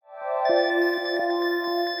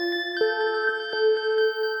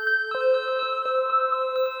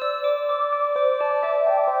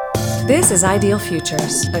This is Ideal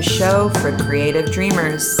Futures, a show for creative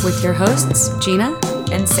dreamers with your hosts, Gina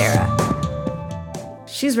and Sarah.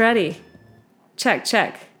 She's ready. Check.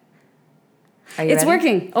 Are you It's ready?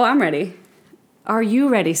 Working. Oh, I'm ready. Are you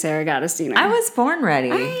ready, Sarah Gottesdiener? I was born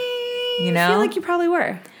ready. I you know? feel like you probably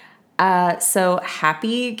were. So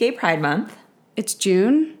happy Gay Pride Month. It's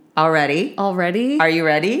June. Already? Are you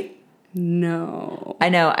ready? No. I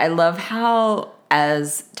know. I love how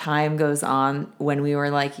as time goes on, when we were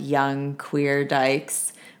like young queer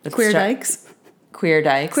dykes. Queer dykes? Queer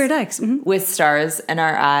dykes. Queer dykes. Mm-hmm. With stars in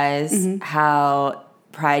our eyes, how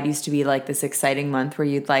Pride used to be like this exciting month where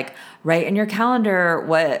you'd like write in your calendar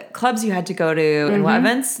what clubs you had to go to and what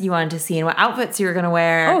events you wanted to see and what outfits you were going to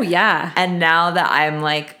wear. Oh, yeah. And now that I'm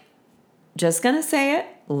like, just going to say it,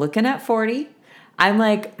 looking at 40, I'm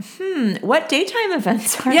like, what daytime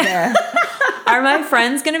events are there? Are my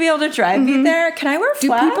friends going to be able to drive me there? Can I wear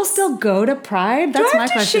flats? Do people still go to Pride? That's Do I my have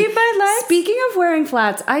to question. shave my legs? Speaking of wearing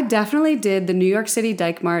flats, I definitely did the New York City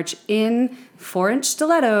Dyke March in 4-inch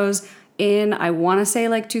stilettos in, I want to say,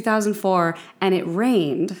 like 2004, and it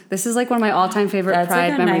rained. This is like one of my all-time favorite That's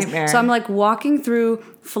Pride like a memories. nightmare. So I'm like walking through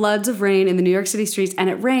floods of rain in the New York City streets, and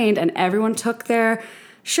it rained, and everyone took their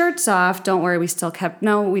shirts off. Don't worry, we still kept...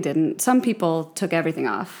 No, we didn't. Some people took everything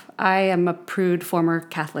off. I am a prude former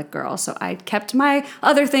Catholic girl, so I kept my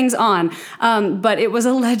other things on. But it was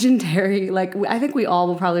a legendary... Like, I think we all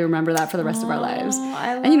will probably remember that for the rest of our lives.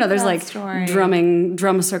 I love and, you know, there's that like story.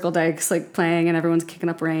 drum circle dykes like playing, and everyone's kicking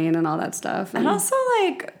up rain and all that stuff. And also,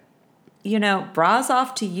 like, you know, bras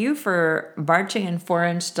off to you for marching in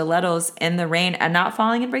 4-inch stilettos in the rain and not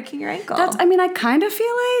falling and breaking your ankle. I kind of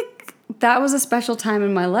feel like that was a special time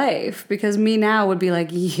in my life, because me now would be like,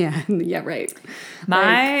 yeah, right.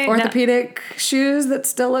 My like, orthopedic shoes that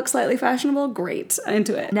still look slightly fashionable, great,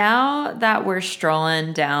 into it. Now that we're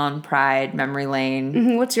strolling down Pride memory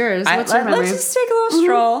lane, What's yours? What's your memory? let's just take a little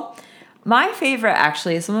stroll. My favorite,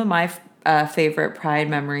 actually, some of my favorite Pride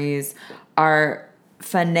memories are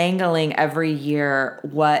finagling every year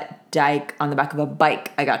what dyke on the back of a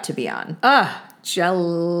bike I got to be on.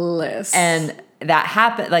 Jealous. And that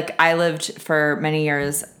happened, like, I lived for many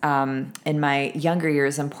years in my younger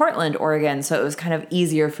years in Portland, Oregon, so it was kind of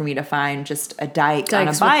easier for me to find just a dyke on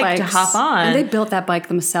a bike to hop on. And they built that bike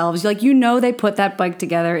themselves. Like, you know, they put that bike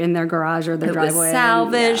together in their garage or their driveway. It was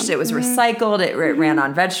salvaged, it was recycled, it ran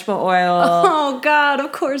on vegetable oil. Oh, God,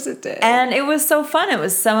 of course it did. And it was so fun. It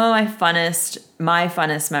was some of my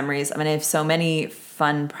funnest memories. I mean, I have so many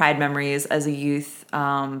fun Pride memories as a youth.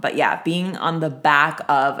 But yeah, being on the back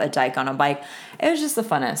of a dyke on a bike, it was just the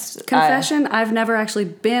funnest. Confession, I've never actually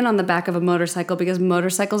been on the back of a motorcycle because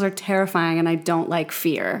motorcycles are terrifying and I don't like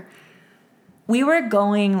fear. We were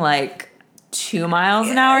going like 2 miles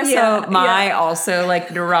an hour. So also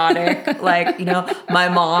like neurotic, like, you know, my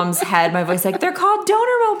mom's had my voice like, they're called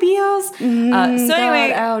donor mobiles.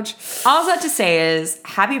 Anyway, ouch. All that to say is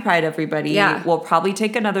happy Pride, everybody. Yeah. We'll probably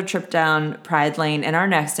take another trip down Pride Lane in our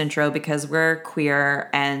next intro because we're queer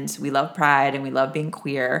and we love Pride and we love being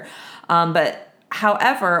queer.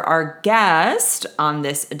 However, our guest on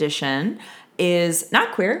this edition is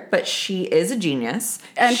not queer, but she is a genius.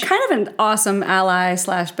 And kind of an awesome ally /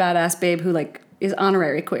 badass babe who like is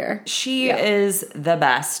honorary queer. She is the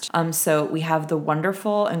best. So we have the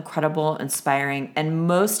wonderful, incredible, inspiring, and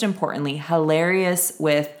most importantly, hilarious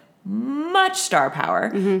with much star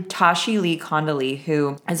power, Tashi Lee Condelee,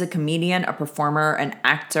 who is a comedian, a performer, an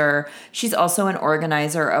actor. She's also an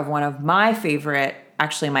organizer of one of my favorite,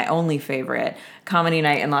 actually my only favorite, comedy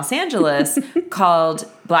night in Los Angeles called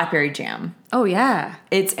Blackberry Jam. Oh, yeah.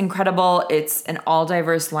 It's incredible. It's an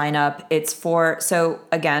all-diverse lineup. So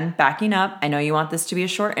again, backing up, I know you want this to be a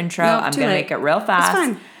short intro. No, I'm going to make it real fast. It's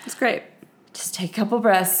fine. It's great. Just take a couple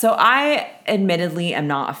breaths. So I admittedly am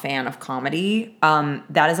not a fan of comedy.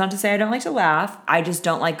 That is not to say I don't like to laugh. I just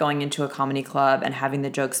don't like going into a comedy club and having the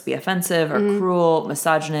jokes be offensive or cruel,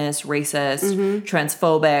 misogynist, racist,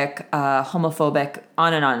 transphobic, homophobic,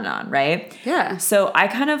 on and on and on, right? Yeah. So I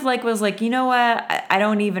kind of like was like, you know what? I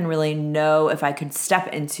don't even really know if I could step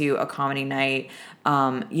into a comedy night,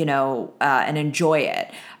 and enjoy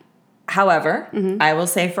it. However, I will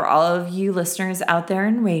say for all of you listeners out there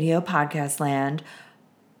in radio podcast land,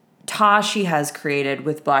 Tashi has created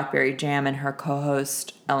with Blackberry Jam and her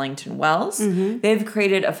co-host Ellington Wells. Mm-hmm. They've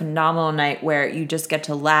created a phenomenal night where you just get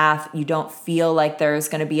to laugh. You don't feel like there's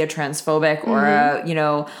going to be a transphobic or a,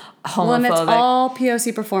 homophobic. Well, and it's all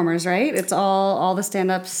POC performers, right? It's all the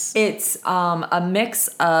stand-ups. It's a mix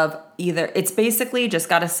of either. It's basically, just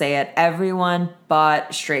got to say it, everyone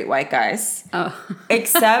but straight white guys. Oh.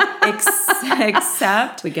 Except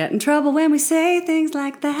We get in trouble when we say things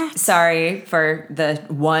like that. Sorry for the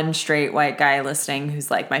one straight white guy listening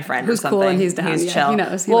who's like my friend who's or something. Cool and he's down. Who's Yeah, chill. he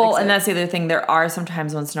knows. He well, likes and it. that's the other thing. There are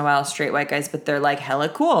sometimes once in a while straight white guys, but they're like hella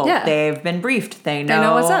cool. Yeah. They've been briefed. They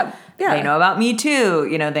know what's up. Yeah. They know about Me Too.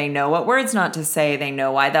 They know what words not to say. They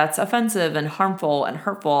know why that's offensive and harmful and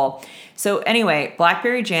hurtful. So anyway,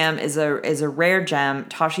 Blackberry Jam is a rare gem.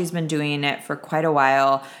 Tashi's been doing it for quite a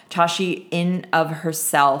while. Tashi in of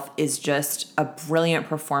herself is just a brilliant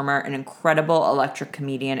performer, an incredible electric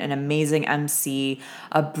comedian, an amazing MC,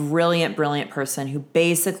 a brilliant, brilliant person who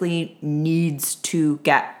basically needs to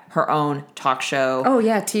get her own talk show. Oh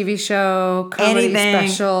yeah, TV show, comedy anything,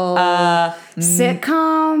 special,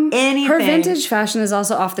 sitcom. Anything. Her vintage fashion is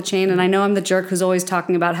also off the chain, and I know I'm the jerk who's always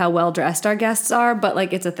talking about how well dressed our guests are, but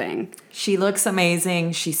like it's a thing. She looks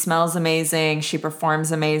amazing. She smells amazing. She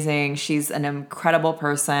performs amazing. She's an incredible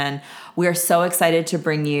person. We are so excited to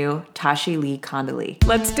bring you Tashi Lee Condelee.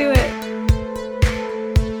 Let's do it.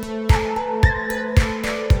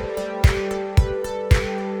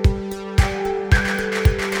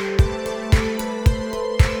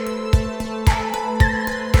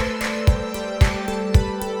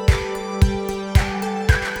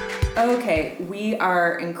 Okay, we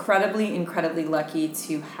are incredibly, incredibly lucky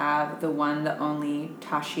to have the one, the only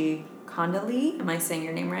Tashi Condelee. Am I saying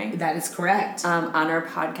your name right? That is correct. On our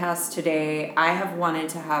podcast today. I have wanted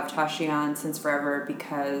to have Tashi on since forever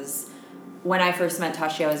because when I first met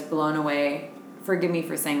Tashi, I was blown away, forgive me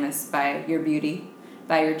for saying this, by your beauty,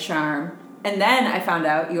 by your charm. And then I found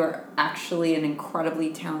out you're actually an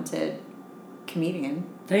incredibly talented comedian.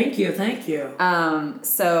 Thank you.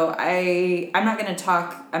 So I'm not gonna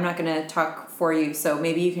talk for you, so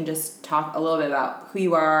maybe you can just talk a little bit about who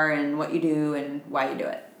you are and what you do and why you do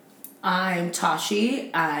it. I'm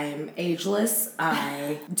Tashi. I'm ageless.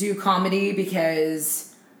 I do comedy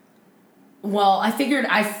because, well, I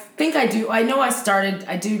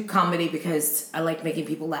do comedy because I like making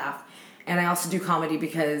people laugh. And I also do comedy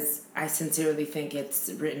because I sincerely think it's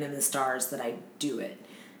written in the stars that I do it.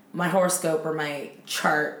 My horoscope or my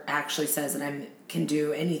chart actually says that I can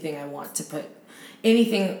do anything I want to put,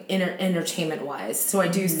 anything entertainment-wise. So I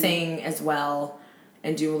do sing as well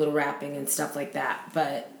and do a little rapping and stuff like that.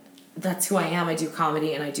 But that's who I am. I do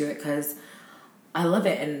comedy and I do it because I love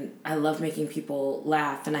it and I love making people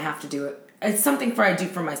laugh and I have to do it. It's something I do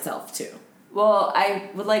for myself too. Well, I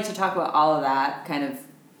would like to talk about all of that kind of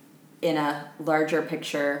in a larger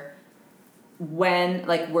picture. When,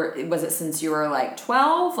 was it since you were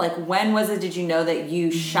 12? When was it, did you know that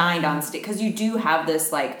you shined on stage? Because you do have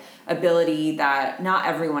this ability that not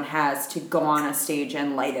everyone has to go on a stage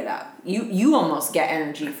and light it up. You almost get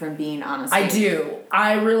energy from being on a stage. I do.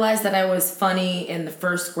 I realized that I was funny in the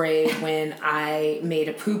first grade when I made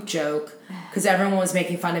a poop joke because everyone was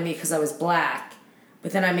making fun of me because I was black.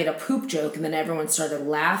 But then I made a poop joke and then everyone started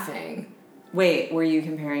laughing. Wait, were you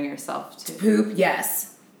comparing yourself to poop? Yes.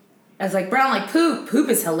 I was like, Brown, poop. Poop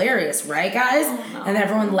is hilarious, right, guys? Oh, no. And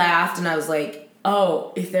everyone laughed, and I was like,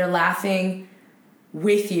 oh, if they're laughing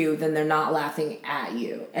with you, then they're not laughing at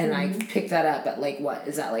you. And I picked that up at, what,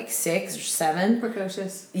 is that, 6 or 7?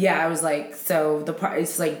 Precocious. Yeah, I was like, so the part,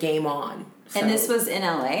 it's game on. So. And this was in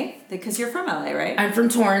LA? Because you're from LA, right? I'm from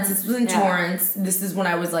Torrance. This was in Torrance. This is when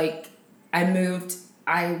I was, I moved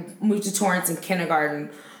to Torrance in kindergarten.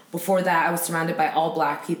 Before that, I was surrounded by all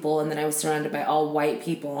black people, and then I was surrounded by all white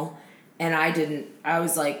people. And I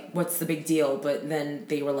was like, what's the big deal? But then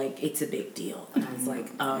they were like, it's a big deal. And I was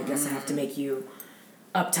like, oh, I guess I have to make you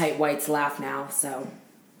uptight whites laugh now, so.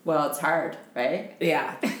 Well, it's hard, right?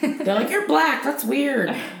 Yeah. They're like, you're black, that's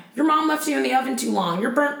weird. Your mom left you in the oven too long.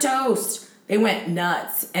 You're burnt toast. They went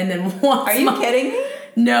nuts. And then once... Are you kidding me?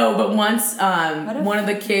 No, but once one of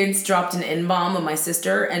the kids dropped an N-bomb on my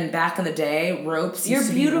sister, and back in the day, ropes Your used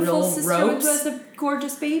to be real beautiful sister ropes. was a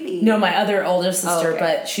gorgeous baby. No, my other older sister, okay.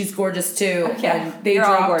 But she's gorgeous too. Okay, and they they're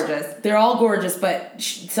dropped, all gorgeous. They're all gorgeous, but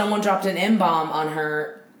someone dropped an N-bomb on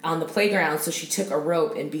her on the playground, so she took a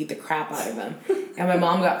rope and beat the crap out of him. And my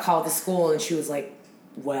mom got called to school, and she was like,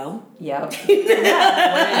 well. Yep. What were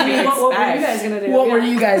you guys going to do? What were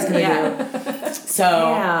you guys going to do? So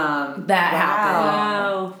Damn. that happened.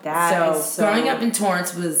 Wow. That is so... growing up in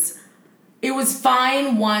Torrance was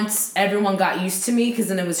fine once everyone got used to me because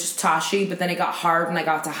then it was just Tashi, but then it got hard when I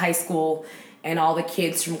got to high school and all the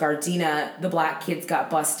kids from Gardena, the black kids got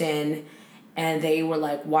bussed in, and they were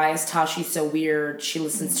like, why is Tashi so weird? She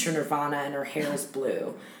listens to Nirvana and her hair is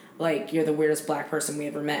blue. Like, you're the weirdest black person we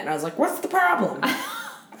ever met. And I was like, what's the problem?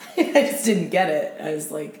 I just didn't get it. I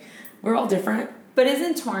was like, we're all different. But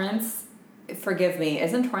isn't Torrance, forgive me,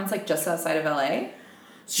 isn't Torrance like just outside of LA?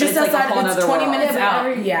 It's just outside, like it's 20 minutes out.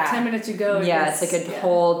 Every 10 minutes you go. Yeah, it's like a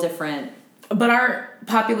whole different. But our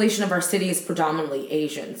population of our city is predominantly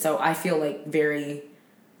Asian. So I feel like very,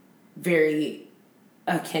 very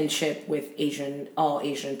a kinship with all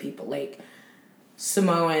Asian people. Like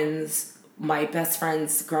Samoans, my best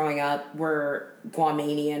friends growing up were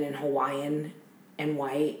Guamanian and Hawaiian and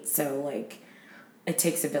white. So like it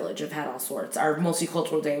takes a village. I've had all sorts. Our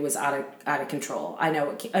multicultural day was out of control. I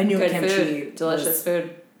knew Good kimchi, food. Delicious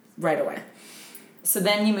food, right away. So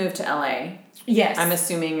then you moved to LA. Yes, I'm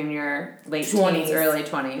assuming in your late 20s, teens, early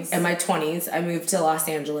 20s. In my 20s, I moved to Los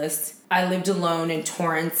Angeles. I lived alone in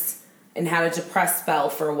Torrance and had a depressed spell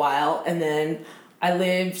for a while, and then I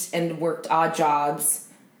lived and worked odd jobs,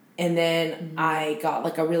 and then I got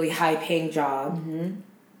like a really high paying job.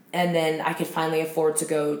 And then I could finally afford to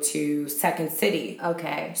go to Second City.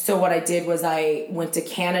 Okay. So what I did was I went to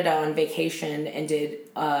Canada on vacation and did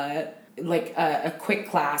a quick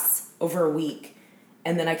class over a week.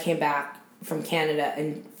 And then I came back from Canada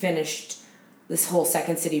and finished this whole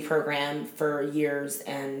Second City program for years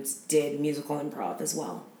and did musical improv as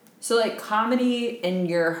well. So like comedy in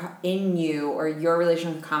you or your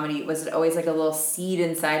relationship with comedy, was it always like a little seed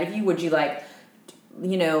inside of you? Would you like,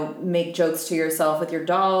 make jokes to yourself with your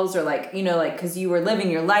dolls, or like, because you were living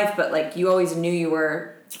your life, but like you always knew you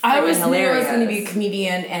were hilarious. Knew I was going to be a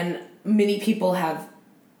comedian, and many people have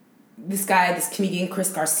this comedian, Chris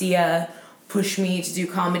Garcia, pushed me to do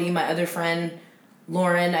comedy. My other friend,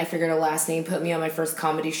 Lauren, I figured her last name, put me on my first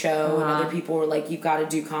comedy show, and other people were like, you've got to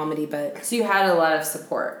do comedy. But so you had a lot of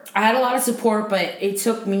support. I had a lot of support, but it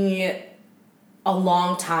took me a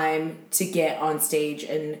long time to get on stage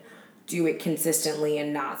and do it consistently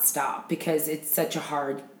and not stop, because it's such a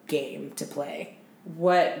hard game to play.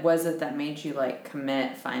 What was it that made you like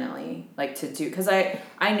commit finally, like to do? Because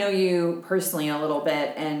I know you personally a little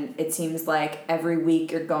bit, and it seems like every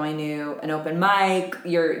week you're going to an open mic.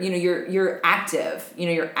 You're active.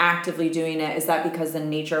 You're actively doing it. Is that because the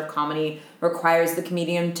nature of comedy requires the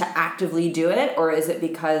comedian to actively do it, or is it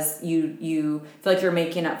because you feel like you're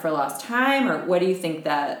making up for lost time, or what do you think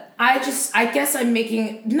that? I guess I'm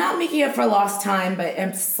not making up for lost time, but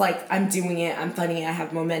I'm just like, I'm doing it. I'm funny. I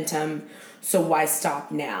have momentum. So why stop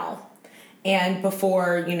now? And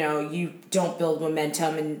before, you don't build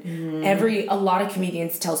momentum. And a lot of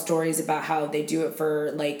comedians tell stories about how they do it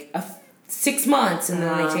for like 6 months, and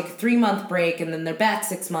then they take a 3-month break, and then they're back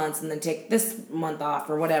 6 months, and then take this month off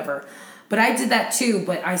or whatever. But I did that too,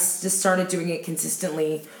 but I just started doing it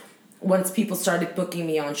consistently once people started booking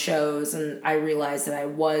me on shows, and I realized that I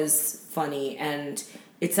was funny. And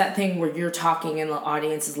it's that thing where you're talking and the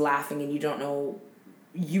audience is laughing, and you don't know.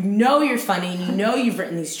 You're funny, and you've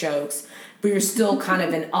written these jokes, but you're still kind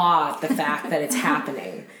of in awe at the fact that it's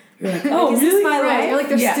happening. You're like, oh, like, really? Right. You're like,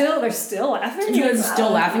 they're still laughing? You guys are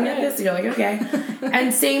still laughing at this? You're like, okay.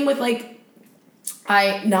 And same with like,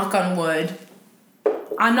 I knock on wood.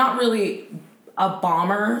 I'm not really a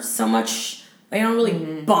bomber so much. I don't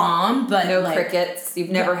really bomb, but no like, crickets. You've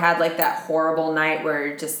never had like that horrible night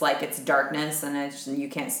where just like it's darkness and you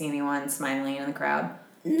can't see anyone smiling in the crowd.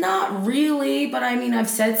 Not really, but I mean, I've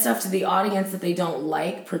said stuff to the audience that they don't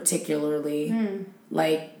like particularly.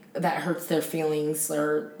 Like, that hurts their feelings,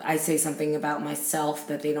 or I say something about myself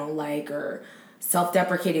that they don't like, or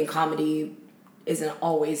self-deprecating comedy isn't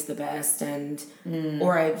always the best, and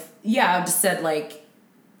or I've just said like,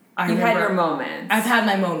 You've had your moments. I've had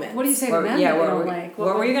my moments. What do you say to them? Yeah, that they don't like?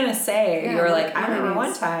 What were you gonna say? Yeah, you were like, I remember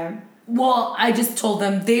one time. Well, I just told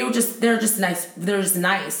them they're just nice. They're just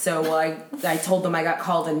nice. So I told them I got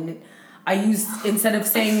called, and I used, instead of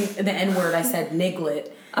saying the N-word, I said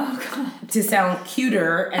niglet. Oh God. To sound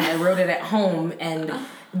cuter, and I wrote it at home, and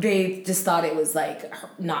they just thought it was like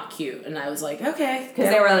not cute, and I was like, okay, because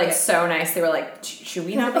they were like so nice. They were like, should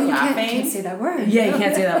we not be laughing? You can't say that word. Yeah, you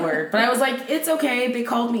can't say that word. But I was like, it's okay. They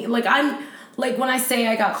called me like, I'm like, when I say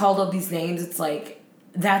I got called all these names, it's like,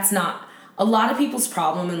 that's not a lot of people's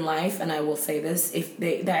problem in life. And I will say this: if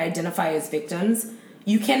they identify as victims,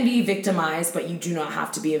 you can be victimized, but you do not have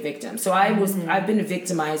to be a victim. So I've been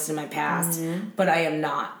victimized in my past, but I am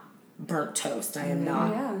not burnt toast. I am not.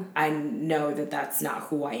 Yeah. I know that that's not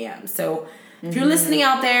who I am. So if you're listening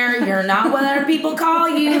out there, you're not what other people call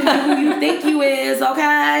you, who you think you is,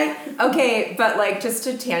 okay? Okay, but like just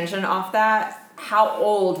to tangent off that, how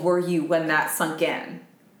old were you when that sunk in?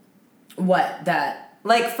 What? That...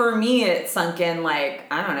 Like, for me, it sunk in, like,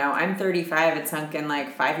 I don't know, I'm 35, it sunk in,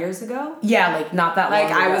 like, 5 years ago. Yeah, like, not that long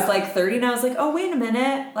Like, I ago. was, like, 30, and I was like, oh, wait a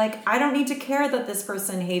minute. Like, I don't need to care that this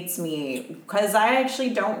person hates me, because I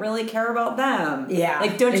actually don't really care about them. Yeah.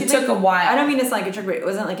 Like, don't you think... It took a while. I don't mean it's like a trick, but it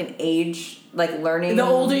wasn't, like, an age, like, learning... The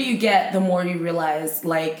older you get, the more you realize,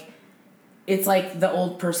 like... It's like the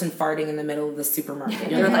old person farting in the middle of the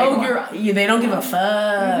supermarket. You're like, they don't give a fuck.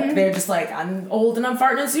 Mm-hmm. They're just like, I'm old and I'm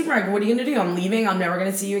farting in the supermarket. What are you going to do? I'm leaving. I'm never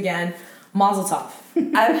going to see you again. Mazel tov.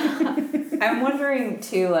 I'm wondering,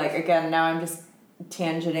 too, like, again, now I'm just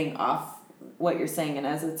tangenting off what you're saying, and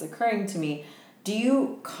as it's occurring to me, do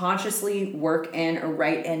you consciously work in or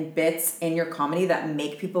write in bits in your comedy that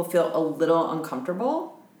make people feel a little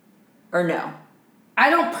uncomfortable? Or no? I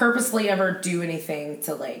don't purposely ever do anything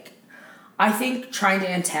to, like... I think trying to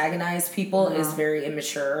antagonize people is very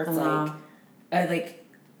immature.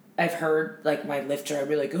 I've heard, like, my lifter, I'd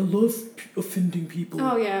be like, I love offending people.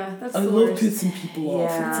 Oh, yeah. That's I love pissing people off.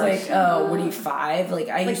 It's like, what are you, 5? Like,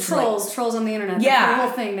 I used trolls. To, trolls on the internet. Yeah. That's the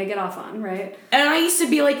whole thing they get off on, right? And I used to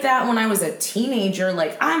be like that when I was a teenager.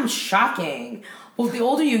 Like, I'm shocking. Well, the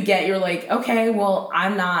older you get, you're like, okay, well,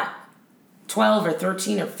 I'm not 12 or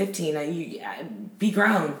 13 or 15. Be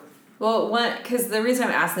grown. Well, because the reason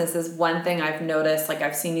I'm asking this is one thing I've noticed, like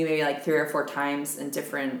I've seen you maybe like 3 or 4 times in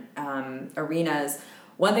different arenas.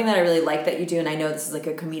 One thing that I really like that you do, and I know this is like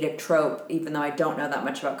a comedic trope, even though I don't know that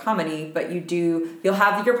much about comedy, but you'll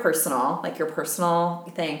have your personal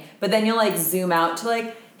thing, but then you'll like zoom out to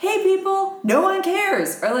like, hey people, no one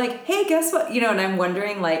cares, or like, hey, guess what, and I'm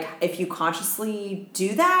wondering like if you consciously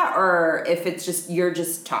do that or if it's just, you're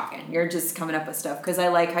just talking, you're just coming up with stuff, because I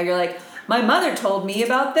like how you're like, my mother told me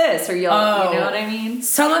about this, or you know what I mean?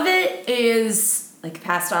 Some of it is... Like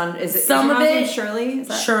passed on, is it... Some of it... Shirley? Is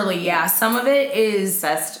that Shirley, yeah. Some of it is...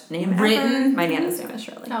 Best name written. Ever. My Nana's name is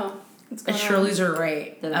Shirley. Oh. Shirley's are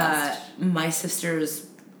great. They're the best. My sister's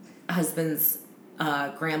husband's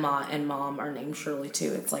grandma and mom are named Shirley,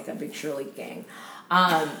 too. It's like a big Shirley gang.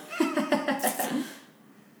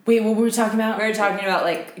 Wait, what were we talking about? We were talking about,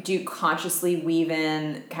 like, do you consciously weave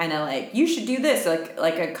in kind of like, you should do this?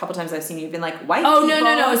 Like a couple times I've seen you've been like, white people.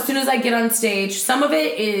 No. As soon as I get on stage, some of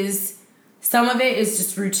it is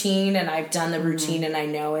just routine, and I've done the routine and I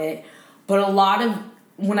know it. But a lot of,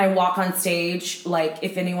 when I walk on stage, like,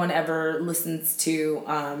 if anyone ever listens to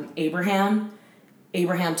Abraham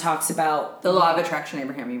talks about... The law of attraction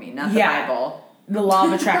Abraham, you mean, not the Bible. The law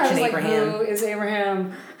of attraction Abraham. Who is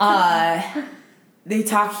Abraham?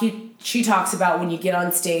 She talks about when you get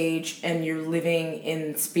on stage and you're living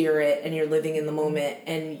in spirit and you're living in the moment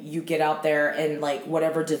and you get out there and like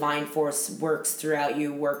whatever divine force works throughout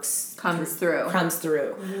you comes through.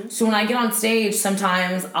 Mm-hmm. So when I get on stage,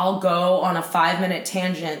 sometimes I'll go on a 5-minute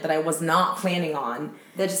tangent that I was not planning on.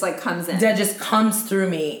 That just like comes in. That just comes through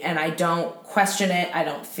me, and I don't question it. I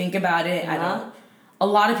don't think about it. A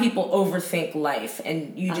lot of people overthink life,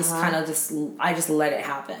 and you just kind of I just let it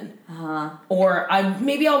happen. Or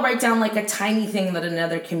I'll write down like a tiny thing that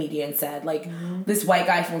another comedian said. Like this white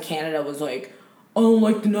guy from Canada was like, I don't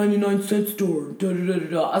like the 99-cent store. Da, da, da, da,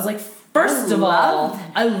 da. I was like, first of all,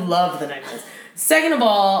 I love the 99-cent. Second of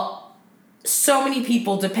all, so many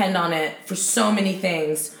people depend on it for so many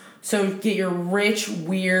things. So get your rich,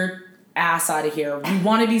 weird ass out of here. We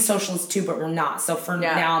want to be socialists too, but we're not. So for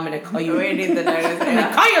now, I'm going to call you. We need the 99 cents. I'm going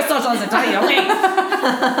to call you a socialist and tell you, okay.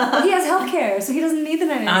 Well, he has healthcare, so he doesn't need the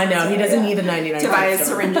 99 cents. I know, he doesn't need the 99 to buy his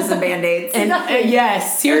syringes and Band-Aids. And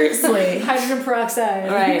yes, seriously. Hydrogen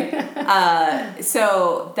peroxide. Right.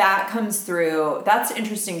 So that comes through. That's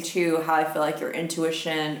interesting too, how I feel like your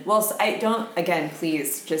intuition. Well, I don't, again,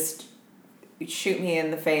 please just shoot me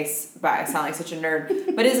in the face, but I sound like such a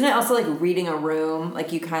nerd. But isn't it also like reading a room?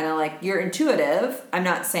 Like you kind of like, you're intuitive. I'm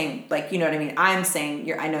not saying like, you know what I mean? I'm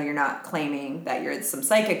saying I know you're not claiming that you're some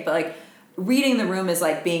psychic, but like reading the room is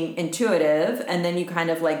like being intuitive, and then you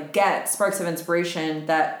kind of like get sparks of inspiration.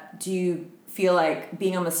 That, do you feel like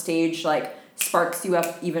being on the stage like sparks you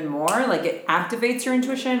up even more? Like it activates your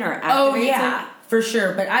intuition or activates it? For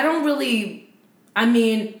sure. But I don't really, I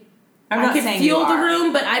can feel the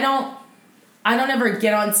room, but I don't ever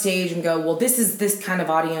get on stage and go, well, this is this kind of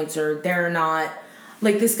audience, or they're not.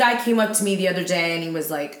 Like, this guy came up to me the other day and he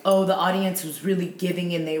was like, oh, the audience was really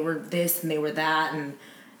giving and they were this and they were that and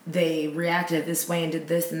they reacted this way and did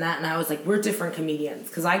this and that. And I was like, we're different comedians.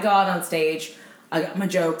 Because I go out on stage, I got my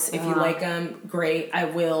jokes. If you like them, great. I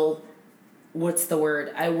will,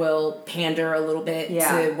 I will pander a little bit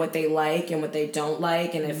to what they like and what they don't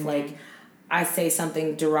like. And if, like, I say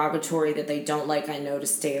something derogatory that they don't like, I know to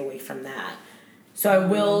stay away from that. So I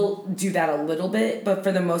will do that a little bit, but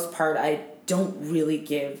for the most part, I don't really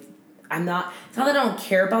give I'm not, it's not that I don't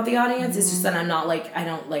care about the audience, it's just that I'm not like, I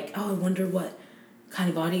don't like, oh, I wonder what kind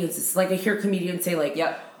of audience it's like. I hear comedians say like,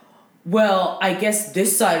 Yep. well, I guess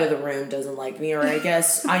this side of the room doesn't like me, or I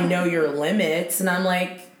guess I know your limits, and I'm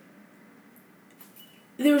like,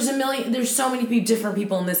 there's so many different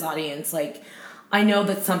people in this audience, like, I know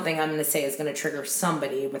that something I'm going to say is going to trigger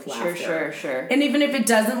somebody with laughter. Sure. And even if it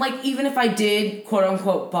doesn't, like, even if I did, quote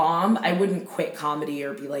unquote, bomb, I wouldn't quit comedy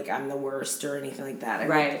or be like, I'm the worst or anything like that.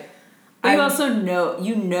 But you also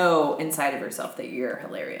know inside of yourself that you're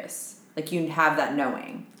hilarious. Like, you have that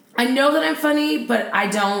knowing. I know that I'm funny, but I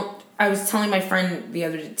don't. I was telling my friend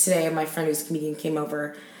today, my friend who's a comedian came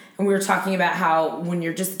over, and we were talking about how when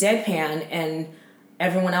you're just deadpan and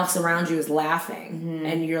everyone else around you is laughing,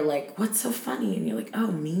 and you're like, what's so funny? And you're like, oh,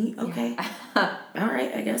 me? Okay. Yeah. All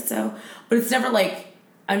right, I guess so. But it's never like,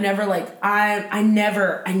 I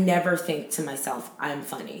never think to myself, I'm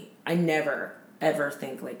funny. I never, ever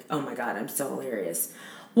think like, oh my God, I'm so hilarious.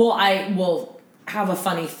 Well, I will have a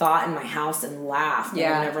funny thought in my house and laugh. But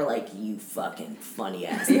I'm never like, you fucking funny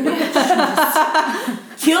ass bitch.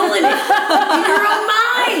 Killing it in your own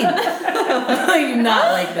mind. I'm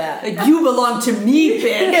not like that. Like, you belong to me,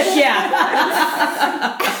 bitch.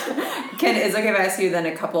 Yeah. Is it okay if I ask you then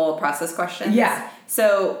a couple process questions? Yeah.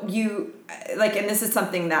 So you, like, and this is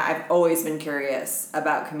something that I've always been curious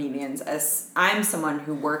about comedians, as I'm someone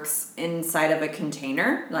who works inside of a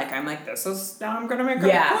container. Like, I'm like, now I'm going to make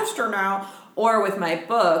a poster now. Or with my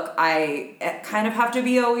book, I kind of have to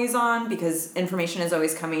be always on because information is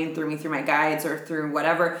always coming through me through my guides or through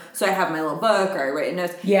whatever. So I have my little book or I write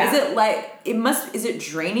notes. Yeah. Is it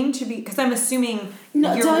draining to be, because I'm assuming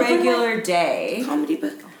your regular day. Comedy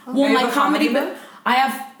book. Well, my comedy book, I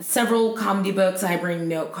have several comedy books. I bring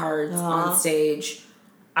note cards on stage.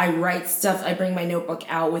 I write stuff. I bring my notebook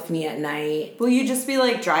out with me at night. Will you just be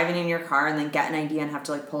like driving in your car and then get an idea and have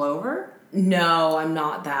to like pull over? No, I'm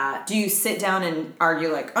not that. Do you sit down and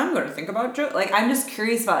argue like, I'm going to think about jokes? Like, I'm just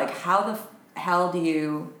curious about like how the hell do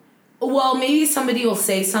you... Well, maybe somebody will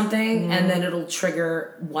say something and then it'll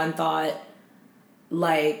trigger one thought.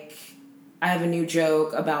 Like, I have a new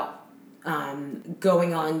joke about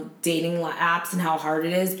going on dating apps and how hard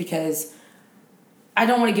it is because I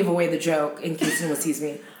don't want to give away the joke in case anyone sees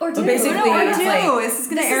me. Or do. But basically, it's like, this is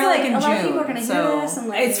going to air like in June. A lot of people are going to hear this. And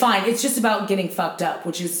like, it's fine. It's just about getting fucked up,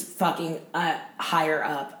 which is fucking higher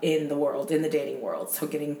up in the world, in the dating world. So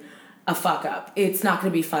getting a fuck up. It's not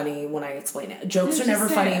going to be funny when I explain it. Jokes are never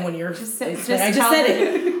funny when you're... I just said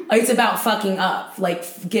it. It's about fucking up.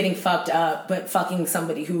 Like, getting fucked up, but fucking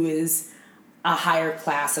somebody who is a higher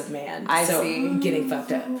class of man. I see. Getting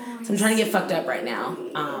fucked up. So I'm trying to get fucked up right now.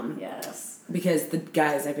 Yes. Because the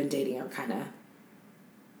guys I've been dating are kind of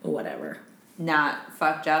whatever. Not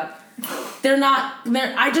fucked up.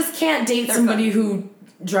 I just can't date somebody who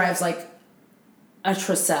drives like a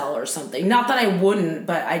Tercel or something. Not that I wouldn't,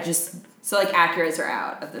 but I just... So like Acuras are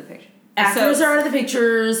out of the picture. Acuras are out of the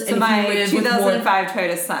pictures. So my 2005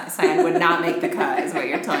 Toyota Scion would not make the cut, is what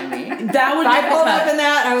you're telling me. That would make the cut. I pulled up in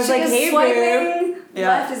that, I was like, hey, boo. Yeah.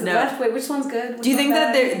 Left is left. Wait, which one's good? Do you think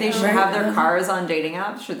that they should have their cars on dating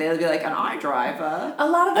apps? Should they be like, an iDriver? A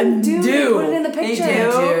lot of them do. They put it in the picture. They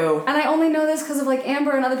do. And I only know this because of like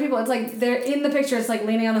Amber and other people. It's like they're in the picture. It's like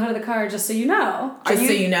leaning on the hood of the car, just so you know. So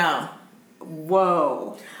you know.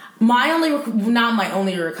 Whoa. Not my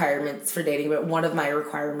only requirements for dating, but one of my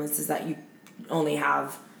requirements is that you only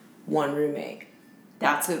have one roommate.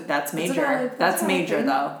 That's major. That's major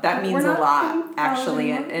though. That means a lot, actually.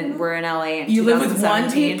 And we're in LA in You live with one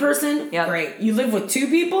person? Yep. Great. You live with two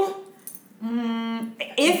people?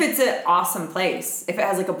 If it's an awesome place. If it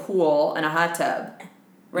has like a pool and a hot tub.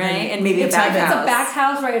 Right? And maybe a back house. It's a back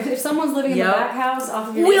house, right? If someone's living in the back house off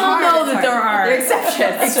of your... We all know that there are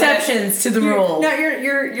exceptions to the rule. No,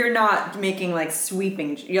 you're not making like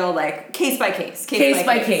sweeping... You're like case by case. Case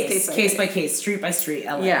by case. Street by street,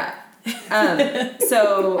 LA. Yeah.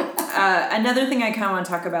 So another thing I kind of want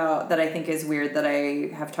to talk about that I think is weird that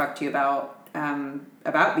I have talked to you about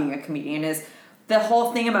being a comedian is the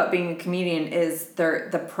whole thing about being a comedian is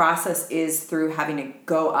the process is through having to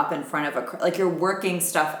go up in front of like you're working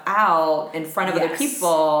stuff out in front of other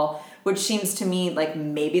people, which seems to me like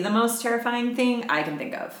maybe the most terrifying thing I can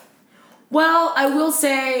think of. Well, I will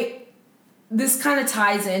say this kind of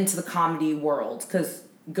ties into the comedy world because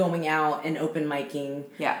going out and open micing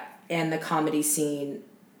and the comedy scene,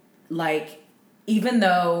 like, even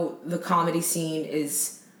though the comedy scene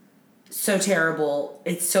is so terrible,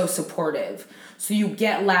 it's so supportive. So you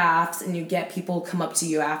get laughs and you get people come up to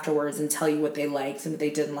you afterwards and tell you what they liked and what they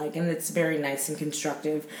didn't like. And it's very nice and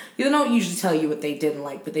constructive. They don't usually tell you what they didn't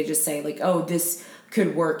like, but they just say like, oh, this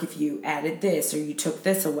could work if you added this or you took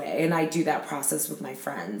this away. And I do that process with my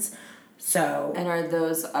friends. So. And are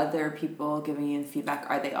those other people giving you feedback,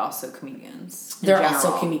 are they also comedians? They're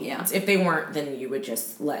also comedians. Yeah. If they weren't, then you would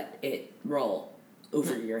just let it roll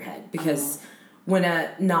over your head. Because when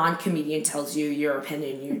a non-comedian tells you your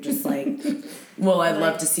opinion, you're just like, well, I'd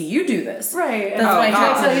love to see you do this. Right. That's why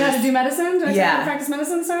I tell you how to do medicine? Do I tell you how to practice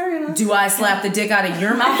medicine, sir? You know? Do I slap the dick out of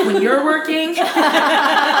your mouth when you're working?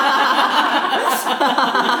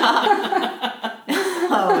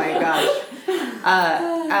 Oh my gosh.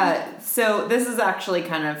 So this is actually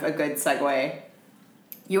kind of a good segue.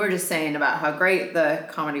 You were just saying about how great the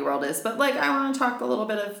comedy world is, but like I want to talk a little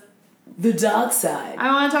bit of the dark side.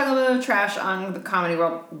 I want to talk a little bit of trash on the comedy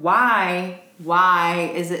world. Why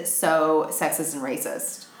is it so sexist and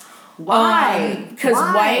racist? Why? Because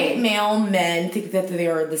white male men think that they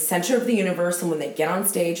are the center of the universe, and when they get on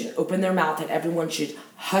stage and open their mouth, that everyone should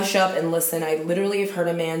hush up and listen. I literally have heard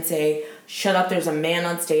a man say, "Shut up, there's a man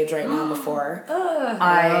on stage right now," before.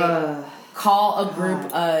 I call a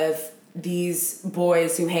group of these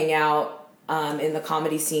boys who hang out in the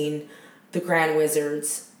comedy scene the Grand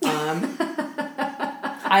Wizards.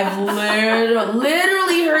 I've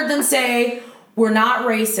literally heard them say, "We're not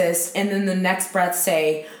racist," and then the next breath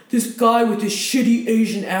say, "This guy with this shitty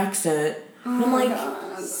Asian accent." And I'm like,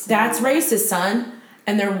 that's racist, son.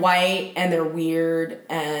 And they're white, and they're weird,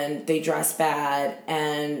 and they dress bad,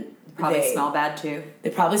 and they smell bad too. They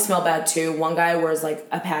probably smell bad too. One guy wears like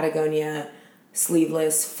a Patagonia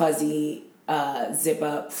sleeveless, fuzzy,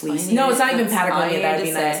 zip-up fleece. No, it's not even Patagonia. That would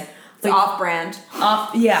be nice. Like, off-brand.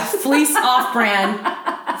 Fleece off-brand,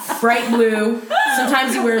 bright blue.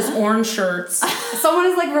 Sometimes he wears orange shirts. Someone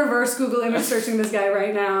is like reverse Google image searching this guy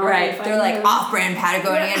right now. Right. They're like off-brand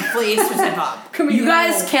Patagonia and fleece or zip-up. You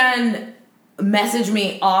guys can message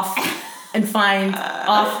me off and find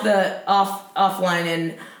offline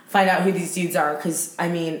and find out who these dudes are. Because, I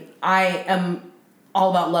mean, I am all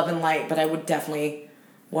about love and light, but I would definitely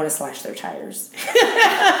want to slash their tires.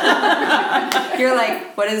 You're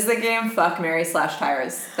like, what is the game? Fuck, marry, slash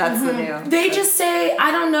tires. That's the new. They just say,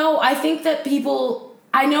 I don't know. I think that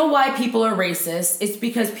I know why people are racist. It's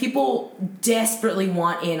because people desperately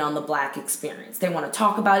want in on the black experience. They want to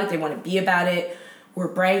talk about it. They want to be about it. We're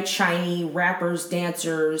bright, shiny, rappers,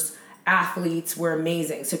 dancers, athletes. We're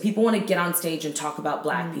amazing. So people want to get on stage and talk about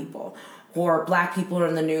black people. Or black people are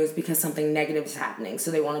in the news because something negative is happening,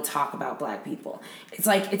 so they want to talk about black people. It's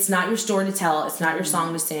like, it's not your story to tell. It's not your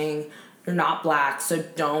song to sing. You're not black, so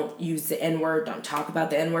don't use the N-word. Don't talk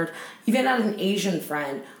about the N-word. Even had an Asian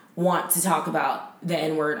friend want to talk about the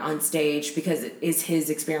N-word on stage because it is his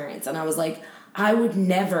experience. And I was like, I would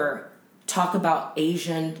never talk about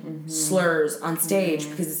Asian slurs on stage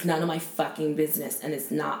because it's none of my fucking business and it's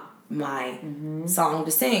not my song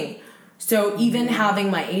to sing. So even having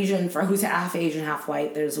my Asian friend, who's half Asian, half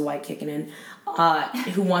white, there's a white kicking in,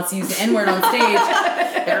 who wants to use the N-word on stage.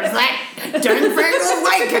 There's that darn Frank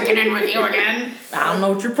white kicking in with you again. I don't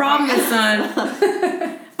know what your problem is, son.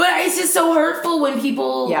 But it's just so hurtful when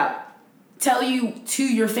people tell you to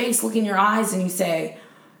your face, look in your eyes, and you say,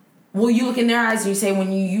 well, you look in their eyes and you say,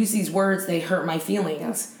 when you use these words, they hurt my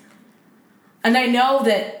feelings. And I know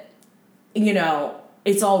that, you know,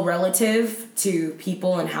 it's all relative to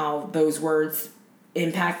people and how those words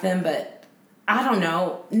impact them, but I don't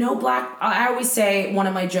know. I always say, one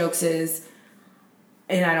of my jokes is,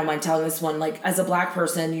 and I don't mind telling this one, like, as a black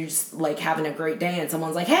person, you're just, like, having a great day, and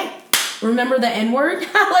someone's like, hey, remember the N-word?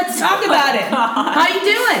 Let's talk about it. How you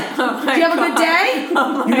doing? Do you have a good day?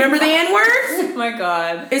 You remember the N-word? Oh my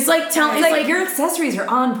God. It's like it's like your accessories are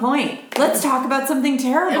on point. Let's talk about something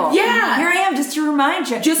terrible. Yeah. Here I am just to remind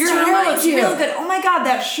you. Your hair looks real good. Oh my God,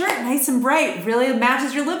 that shirt, nice and bright, really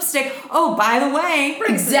matches your lipstick. Oh, by the way.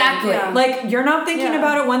 Exactly. Yeah. Like, you're not thinking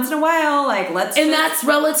about it once in a while. Like, that's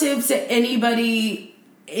relative to anybody,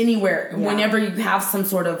 anywhere. Yeah. Whenever you have some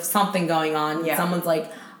sort of something going on, someone's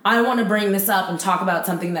like, I want to bring this up and talk about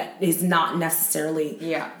something that is not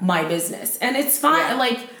necessarily my business. And it's fine. Yeah.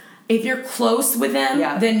 Like, if you're close with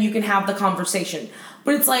them, then you can have the conversation.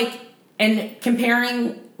 But it's like, and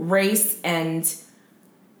comparing race and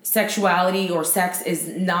sexuality or sex is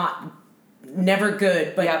never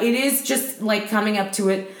good. But it is just, like, coming up to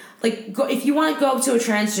it. Like, if you want to go up to a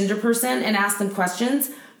transgender person and ask them questions,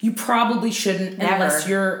 you probably shouldn't unless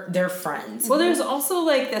you're their friends. Well, there's also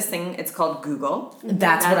like this thing, it's called Google.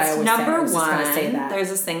 That's what I always say. Number I was one, just gonna say that. There's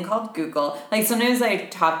this thing called Google. Like, sometimes I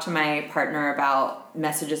talk to my partner about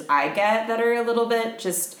messages I get that are a little bit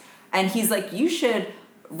just, and he's like, you should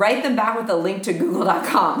write them back with a link to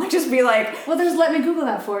google.com. Like, just be like... Well, there's Let Me Google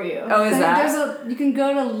That For You. Oh, is that? You can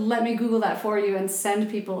go to Let Me Google That For You and send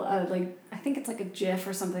people, I think it's like a GIF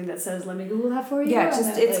or something that says, Let Me Google That For You. Yeah,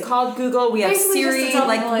 it's called Google. We have Siri.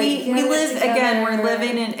 Like, we live, again, we're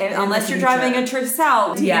living in unless you're driving a trip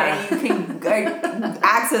south, you can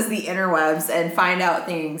access the interwebs and find out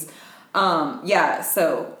things.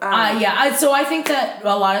 So I think that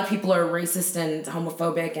a lot of people are racist and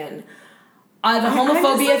homophobic, and the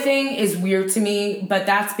homophobia thing is weird to me, but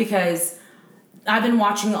that's because I've been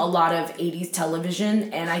watching a lot of 80s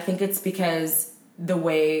television, and I think it's because the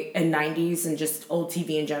way in 90s and just old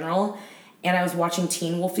TV in general. And I was watching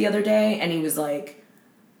Teen Wolf the other day, and he's like,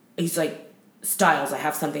 Styles, I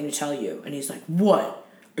have something to tell you. And he's like, what?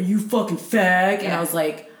 Are you fucking fag? And I was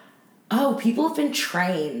like, oh, people have been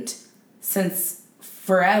trained since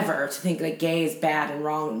forever to think that gay is bad and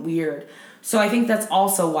wrong and weird. So I think that's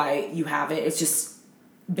also why you have it. It's just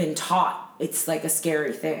been taught. It's like a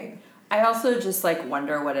scary thing. I also just like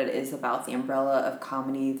wonder what it is about the umbrella of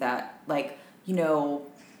comedy that like, you know,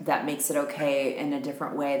 that makes it okay in a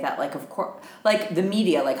different way that like, of course, like the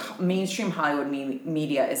media, like mainstream Hollywood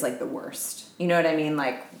media is like the worst. You know what I mean?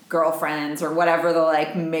 Like Girlfriends or whatever the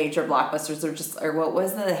like major blockbusters are just, or what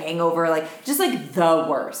was the Hangover? Like just like the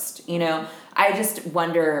worst, you know? I just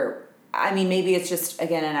wonder, I mean, maybe it's just,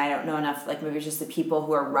 again, and I don't know enough, like maybe it's just the people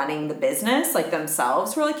who are running the business, like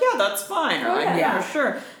themselves, who are like, yeah, that's fine. Or like, for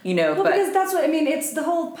sure. You know, well, but because that's what, I mean, it's the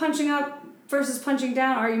whole punching up versus punching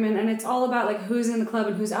down argument, and it's all about like who's in the club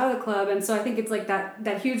and who's out of the club. And so I think it's like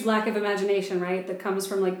that huge lack of imagination, right, that comes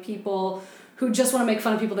from like people who just want to make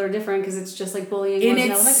fun of people that are different because it's just like bullying. And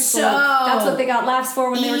it's so that's what they got laughs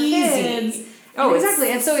for when they were kids. Oh,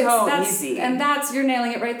 exactly. And so that's easy. And that's, you're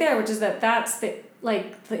nailing it right there, which is that's the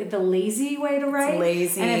like the lazy way to write. It's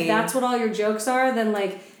lazy. And if that's what all your jokes are, then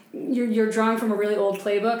like you're drawing from a really old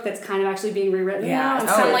playbook that's kind of actually being rewritten now.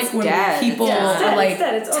 It's kind of like when people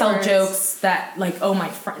tell jokes that like, oh, my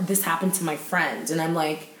friend, this happened to my friend, and I'm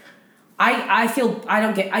like, I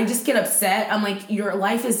just get upset. I'm like, your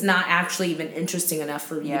life is not actually even interesting enough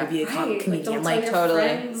for you to be a comedian. Like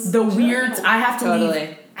totally. The weird, I have to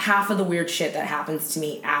leave half of the weird shit that happens to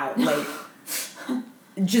me out. Like,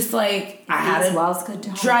 just like I had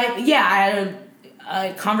I had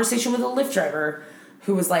a conversation with a Lyft driver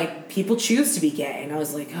who was like, people choose to be gay. And I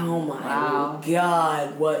was like, oh my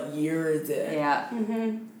God, what year is it? Yeah.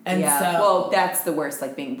 Mm-hmm. And so, well, that's the worst,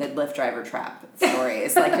 like being the Lyft driver trap story.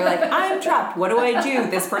 It's like, you're like, I'm trapped. What do I do?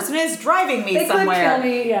 This person is driving me somewhere. Could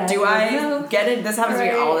kill me. Yeah, do I get it? This happens to me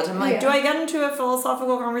all the time. I'm like, do I get into a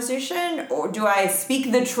philosophical conversation? Or do I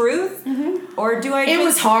speak the truth? Mm-hmm. Or do I It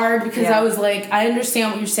was hard because I was like, I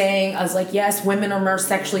understand what you're saying. I was like, yes, women are more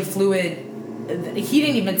sexually fluid. He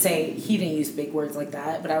didn't use big words like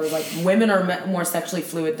that, but I was like, women are more sexually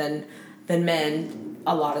fluid than men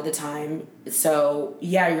a lot of the time. So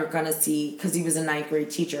yeah, you're gonna see, because he was a 9th grade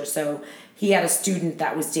teacher, so he had a student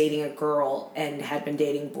that was dating a girl and had been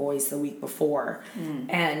dating boys the week before,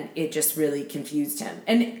 and it just really confused him.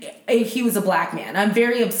 And he was a black man. I'm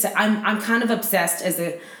very upset. I'm kind of obsessed as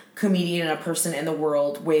a comedian and a person in the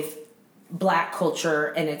world with black culture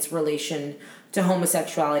and its relation to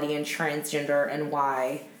homosexuality and transgender, and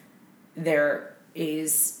why there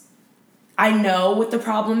is, I know what the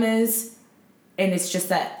problem is, and it's just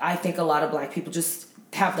that I think a lot of black people just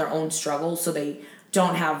have their own struggles, so they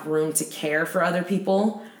don't have room to care for other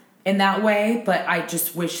people in that way. But I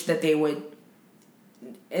just wish that they would,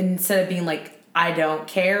 instead of being like, I don't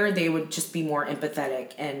care, they would just be more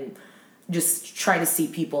empathetic and just try to see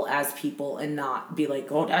people as people and not be like,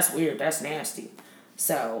 oh, that's weird, that's nasty.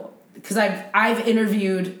 So, because I've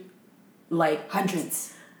interviewed like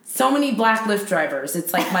hundreds, so many black Lyft drivers.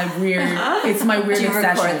 It's like my weird, it's my weirdest session. Do you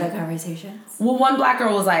record session. the conversations? Well, one black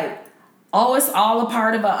girl was like, "Oh, it's all a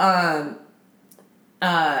part of a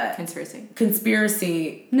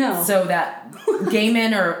conspiracy. No, so that gay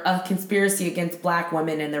men are a conspiracy against black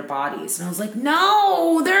women and their bodies." And I was like,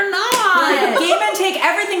 "No, they're not. Like, gay men take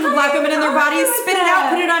everything from black women and their bodies, spit it out,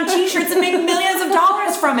 put it on T-shirts, and make millions of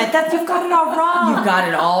dollars from it. You've got it all wrong. You've got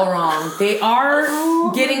it all wrong. They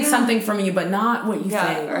are getting something from you, but not what you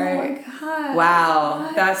think." Right. Oh my God.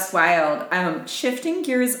 Wow, that's wild. Shifting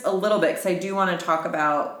gears a little bit, because I do want to talk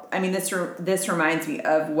about, I mean, this reminds me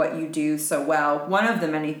of what you do so well. One of the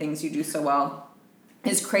many things you do so well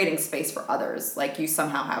is creating space for others. Like, you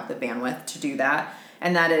somehow have the bandwidth to do that.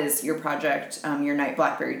 And that is your project, your Night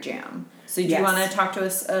Blackberry Jam. So do you want to talk to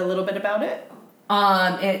us a little bit about it?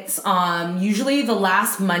 It's usually the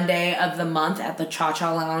last Monday of the month at the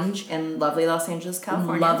Cha-Cha Lounge. In lovely Los Angeles,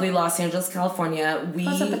 California. Lovely Los Angeles, California.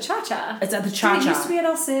 It's at the Cha-Cha. It's at the Cha-Cha. Did it used to be at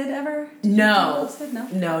El Cid ever? No. El Cid? No.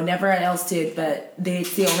 No, never at El Cid, but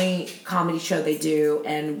it's the only comedy show they do.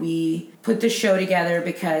 And we put the show together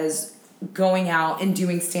because going out and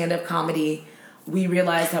doing stand-up comedy, we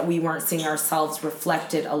realized that we weren't seeing ourselves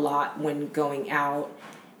reflected a lot when going out.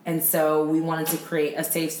 And so we wanted to create a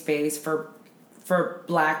safe space for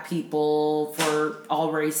Black people, for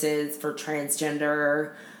all races, for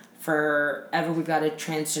transgender, we've got a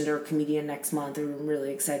transgender comedian next month who I'm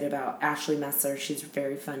really excited about, Ashley Messer. She's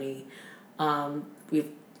very funny. We have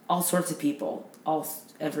all sorts of people,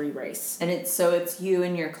 every race. And it's you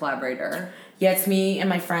and your collaborator. Yeah, it's me and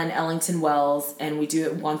my friend Ellington Wells, and we do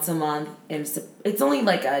it once a month. And it's only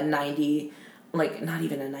like a 90, like not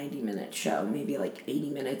even a 90-minute show, maybe like 80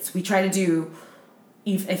 minutes. We try to do,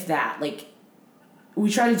 if that, like, we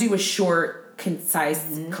try to do a short,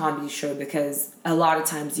 concise comedy show because a lot of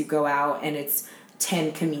times you go out and it's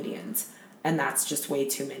 10 comedians, and that's just way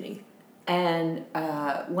too many. And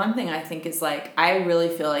one thing I think is, like, I really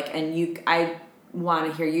feel like, and I want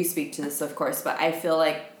to hear you speak to this, of course, but I feel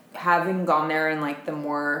like having gone there in, like, the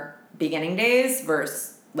more beginning days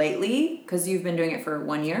versus lately, because you've been doing it for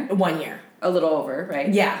 1 year? 1 year. A little over, right?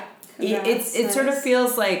 Yeah. It sort of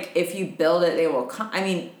feels like if you build it, they will come. I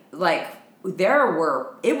mean, like,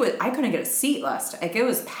 I couldn't get a seat last, like, it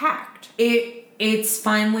was packed. We've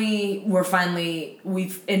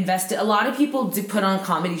invested. A lot of people do put on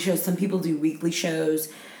comedy shows. Some people do weekly shows.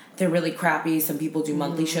 They're really crappy. Some people do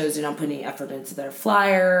monthly shows. They don't put any effort into their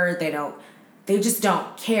flyer. They just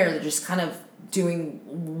don't care. They're just kind of doing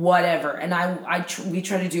whatever. And we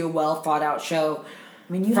try to do a well thought out show.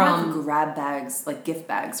 I mean, you have grab bags, like gift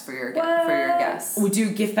bags for your guests. We do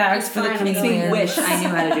gift bags for the comedians. Makes me wish I knew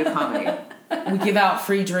how to do comedy. We give out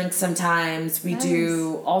free drinks sometimes. We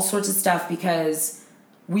do all sorts of stuff because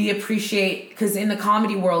we appreciate, because in the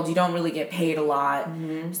comedy world, you don't really get paid a lot.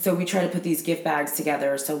 Mm-hmm. So we try to put these gift bags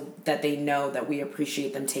together so that they know that we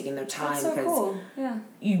appreciate them taking their time. That's so cool. Yeah.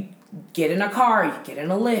 You get in a car, you get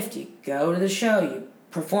in a lift, you go to the show, you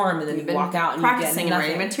perform, and then you walk out and practicing you get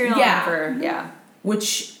nothing. And material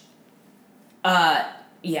Which, But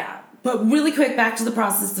really quick, back to the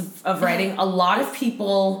process of writing. A lot of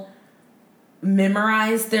people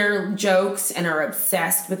memorize their jokes and are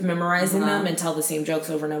obsessed with memorizing them and tell the same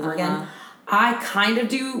jokes over and over again. I kind of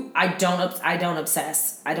do. I don't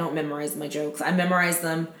obsess. I don't memorize my jokes. I memorize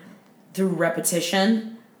them through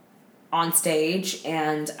repetition on stage,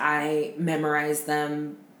 and I memorize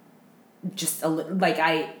them just a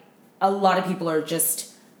lot of people are just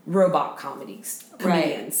robot comedians,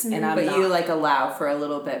 right? And I'm not. You like allow for a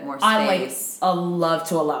little bit more space. I love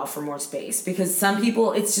to allow for more space because some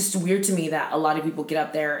people, it's just weird to me that a lot of people get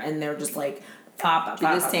up there and they're just like do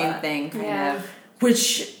the same thing, kind of.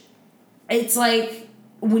 Which it's like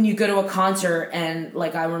when you go to a concert and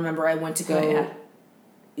like I remember I went to go. Oh, yeah.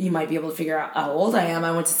 You might be able to figure out how old I am.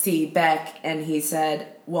 I went to see Beck and he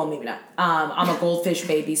said, well, maybe not. I'm a goldfish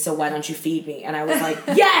baby, so why don't you feed me? And I was like,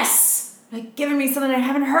 yes! Like giving me something I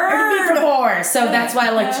haven't heard before. So that's why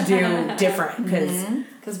I like to do different.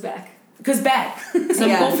 Because Beck. Because Beck. So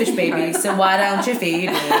I'm a goldfish baby, so why don't you feed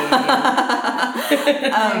me?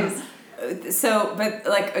 So, but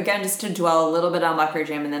like, again, just to dwell a little bit on Blackberry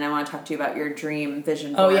Jam, and then I want to talk to you about your dream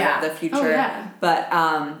vision for the future. Oh, yeah. But,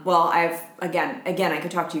 again, I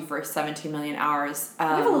could talk to you for 17 million hours. We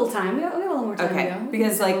have a little time. We have a little more time to go.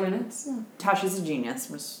 Because, like, Tashi's a genius.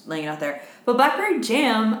 I'm just laying it out there. But Blackberry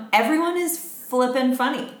Jam, everyone is flippin'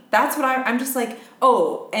 funny. That's what I'm just like,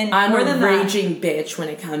 and I'm more than raging bitch when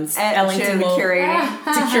it comes to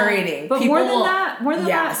curating. But people more than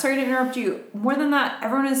that, sorry to interrupt you, more than that,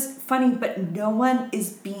 everyone is funny, but no one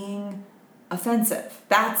is being offensive.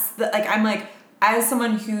 That's I'm like, as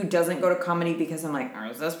someone who doesn't go to comedy because I'm like,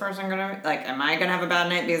 is this person gonna, like, am I gonna have a bad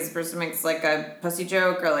night because this person makes, like, a pussy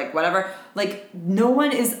joke or, like, whatever? Like, no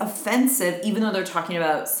one is offensive, even though they're talking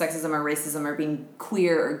about sexism or racism or being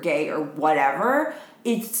queer or gay or whatever.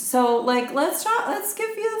 It's so, like, let's give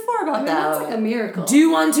you the floor about that. That's like a miracle.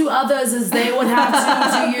 Do unto others as they would have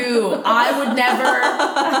to you. I would never.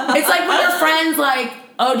 It's like when your friends, like,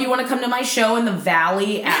 oh, do you want to come to my show in the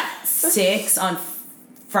Valley at 6 on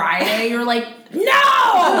Friday? You're like, no!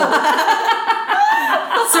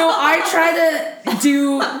 So I try to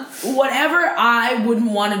do whatever I wouldn't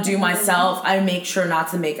want to do myself. I make sure not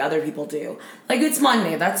to make other people do. Like, it's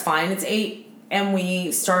Monday. That's fine. It's 8. And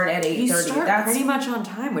we start at 8:30. You start pretty much on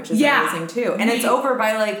time, which is amazing too. And it's over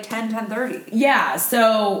by like 10:30. Yeah,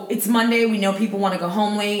 so it's Monday. We know people want to go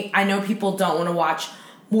home late. I know people don't want to watch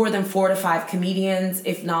more than 4 to 5 comedians,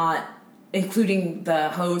 if not including the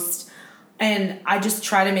host. And I just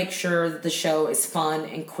try to make sure that the show is fun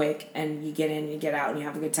and quick and you get in, you get out, and you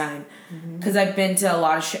have a good time. Because I've been to a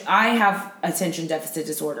lot of I have attention deficit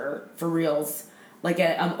disorder, for reals. Like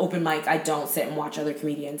at open mic, I don't sit and watch other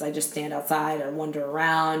comedians. I just stand outside or wander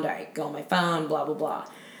around. I go on my phone, blah, blah, blah.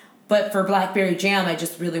 But for Blackberry Jam, I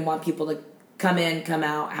just really want people to come in, come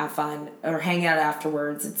out, have fun, or hang out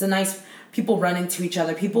afterwards. It's a nice... People run into each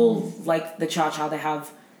other. People like the cha-cha. They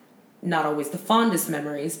have... not always the fondest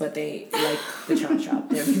memories, but they like the cha-cha.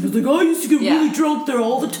 People's like, I used to get really drunk there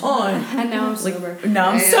all the time. And now I'm sober. Now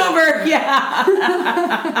I'm sober, yeah.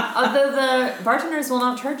 Although the bartenders will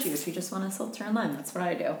not charge you if you just want a seltzer and lime. That's what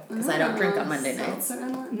I do. Because I don't drink on Monday nights.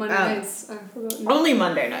 Monday nights. I forgot. Only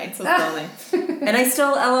Monday nights. That's only. And I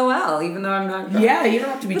still LOL, even though I'm not drunk. Yeah, you don't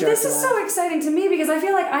have to be But drunk. this is so exciting to me because I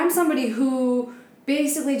feel like I'm somebody who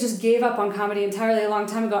basically just gave up on comedy entirely a long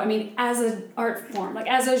time ago. I mean, as an art form, like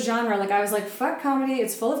as a genre, like I was like, fuck comedy,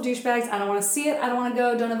 it's full of douchebags, I don't want to see it, I don't want to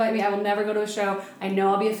go, don't invite me, I will never go to a show, I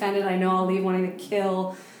know I'll be offended, I know I'll leave wanting to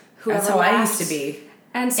kill whoever. That's how laughs. I used to be.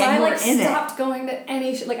 And so I like stopped going to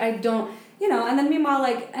any like I don't, you know, and then meanwhile,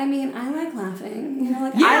 like, I mean, I like laughing, you know,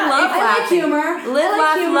 like I love I laughing. like humor. Live,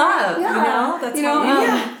 laugh, love, yeah. you know? That's you know,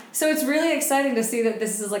 yeah. So it's really exciting to see that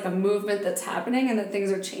this is like a movement that's happening and that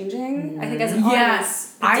things are changing. I think as an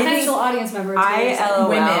audience, potential audience member, I LOL.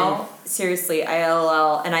 Women. Seriously, I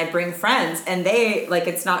LOL, and I bring friends, and they, like,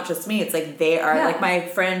 it's not just me, it's like they are, like my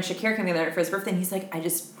friend Shakir came the other night for his birthday, and he's like, I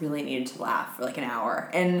just really needed to laugh for like an hour.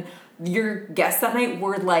 And your guests that night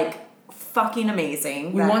were like fucking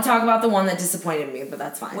amazing. We won't talk about the one that disappointed me, but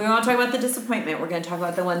that's fine. We won't talk about the disappointment. We're going to talk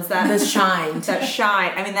about the ones that... The shine. That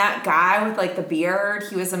shine. I mean, that guy with, like, the beard,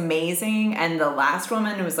 he was amazing. And the last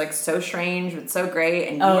woman was, like, so strange, but so great.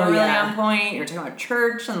 And you were really on point. You were talking about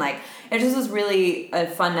church. And, like, it just was really a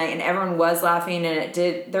fun night. And everyone was laughing. And it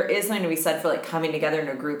did... There is something to be said for, like, coming together in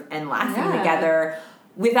a group and laughing together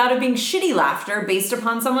without it being shitty laughter based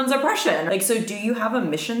upon someone's oppression. Like, so do you have a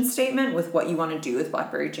mission statement with what you want to do with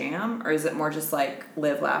Blackberry Jam? Or is it more just like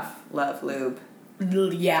live, laugh, love, lube?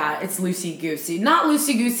 Yeah, it's loosey-goosey. Not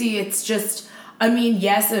loosey-goosey, it's just, I mean,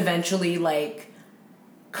 yes, eventually, like,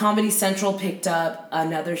 Comedy Central picked up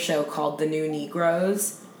another show called The New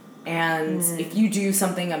Negroes. And if you do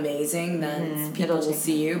something amazing, then people will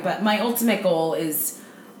see you. But my ultimate goal is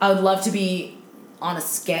I would love to be on a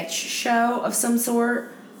sketch show of some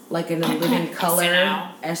sort, like in a living color.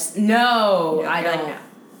 No, I don't.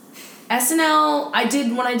 SNL,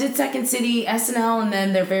 when I did Second City, SNL, and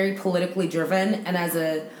then they're very politically driven, and as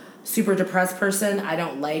a super depressed person, I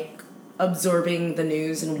don't like absorbing the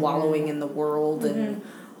news and wallowing in the world and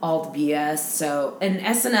all the BS, so, and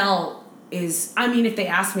SNL is, I mean, if they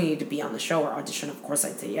asked me to be on the show or audition, of course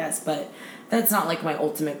I'd say yes, but that's not like my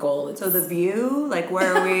ultimate goal. So The View, like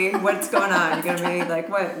where are we? What's going on? You're gonna be like,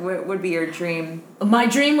 what would be your dream? My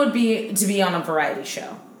dream would be to be on a variety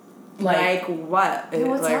show. Like what?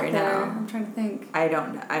 What's like out right there? now? I'm trying to think. I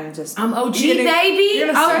don't know. I'm OG, baby.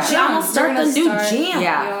 I'm gonna start the new jam.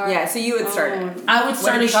 Yeah. So you would start it. I would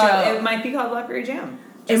start a show. It might be called Blackberry Jam.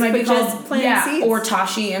 It might be called Seeds. or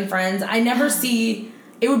Tashi and Friends. I never see.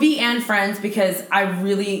 It would be and Friends because I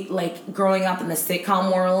really like growing up in the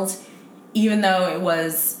sitcom world. Even though it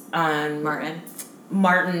was Martin,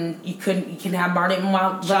 you can have Martin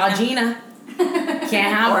and Gina.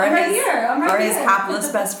 Can't have I'm right here. Or his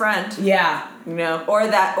hapless best friend. Yeah. You know, or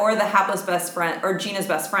the hapless best friend, or Gina's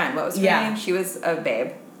best friend. What was her name? She was a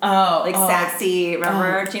babe. Sassy.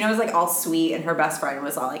 Remember? Gina was like all sweet, and her best friend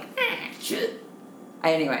was all like, shit.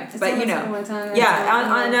 Anyway, but you know,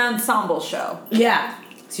 on an ensemble show. Yeah.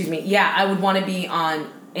 Excuse me. Yeah, I would want to be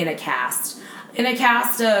in a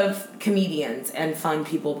cast of comedians and fun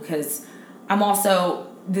people because I'm also.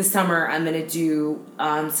 This summer, I'm going to do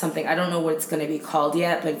something, I don't know what it's going to be called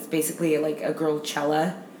yet, but it's basically like a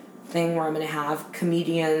Girlcella thing where I'm going to have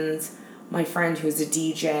comedians, my friend who's a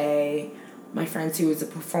DJ, my friends who is a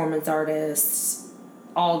performance artist,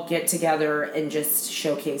 all get together and just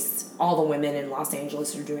showcase all the women in Los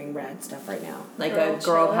Angeles who are doing rad stuff right now. Like a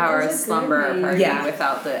girl power slumber party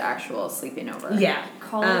without the actual sleeping over. Yeah.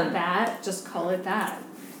 Call it that. Just call it that.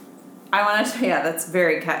 I want to, that's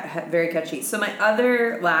very catchy. So my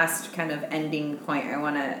other last kind of ending point I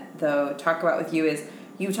want to, though, talk about with you is,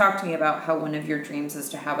 you talked to me about how one of your dreams is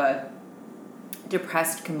to have a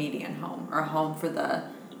depressed comedian home, or a home for the...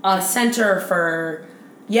 A center for...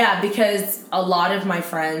 Yeah, because a lot of my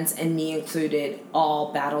friends, and me included,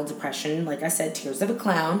 all battle depression. Like I said, tears of a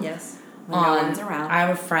clown. Yes. When no one's around. I have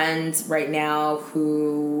a friend right now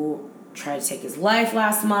who tried to take his life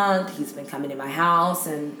last month. He's been coming to my house,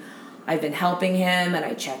 and I've been helping him, and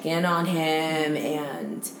I check in on him,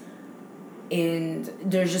 and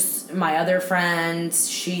there's just my other friend,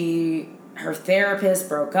 her therapist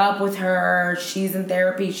broke up with her, she's in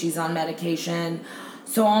therapy, she's on medication.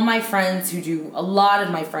 So a lot of my friends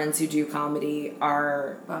who do comedy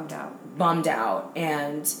are bummed out,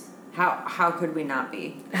 and how could we not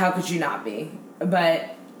be? How could you not be?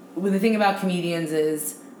 But the thing about comedians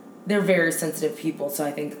is they're very sensitive people, so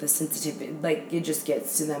I think the sensitivity, like, it just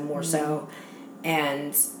gets to them more so.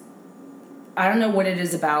 And I don't know what it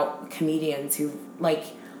is about comedians who, like,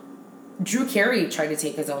 Drew Carey tried to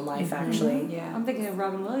take his own life, actually. Yeah. I'm thinking of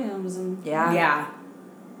Robin Williams and... Yeah.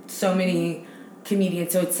 So many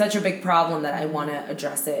comedians. So it's such a big problem that I want to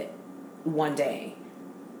address it one day.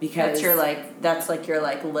 Because that's your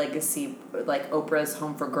legacy, like Oprah's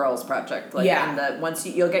Home for Girls project. Like, yeah. Once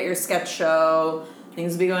you'll get your sketch show,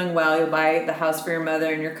 things will be going well. You'll buy the house for your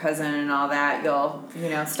mother and your cousin and all that. You'll,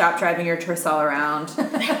 stop driving your Tercel around,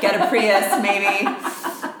 get a Prius,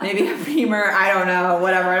 maybe a Beamer. I don't know,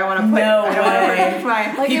 whatever. I don't want to put. No I don't way. Want to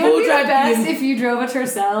my like, it would be the best if you drove a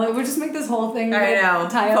Tercel. It would just make this whole thing tie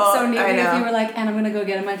up so neatly if you were like, and I'm gonna go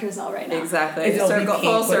get in my Tercel right now. Exactly.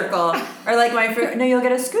 Full circle. Or like my friend. No, you'll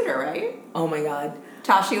get a scooter, right? Oh my God.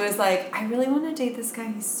 Tashi was like, I really want to date this guy.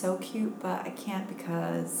 He's so cute, but I can't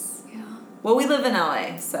because... Yeah. Well, we live in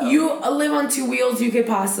LA, so... You live on two wheels, you could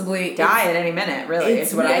possibly... Die at any minute, really,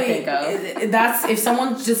 is what I think of. That's... If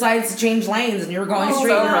someone decides to change lanes and you're going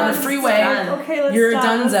straight on the freeway, you're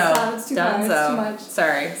dunzo. It's too much.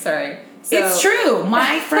 Sorry. So, it's true.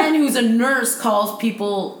 My friend who's a nurse calls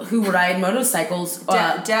people who ride motorcycles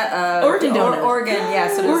organ donors. Organ, yeah.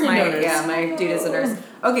 So does donors. My dude is a nurse.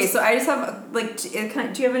 Okay, so I just have do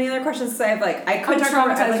you have any other questions? Because I have I could I'm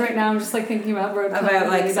talk traumatized right now. I'm just thinking about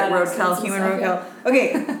roadkill. Human roadkill.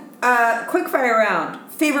 Okay, quick fire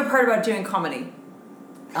round. Favorite part about doing comedy?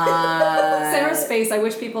 Sarah's face. I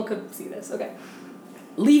wish people could see this. Okay.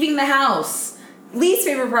 Leaving the house. Least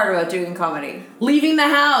favorite part about doing comedy? Leaving the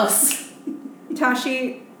house.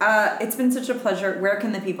 Tashi, it's been such a pleasure. Where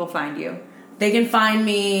can the people find you? They can find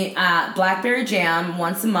me at Blackberry Jam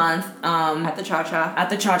once a month. At the Cha-Cha. At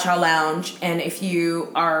the Cha-Cha Lounge. And if you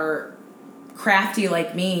are crafty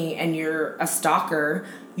like me and you're a stalker,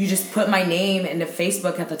 you just put my name into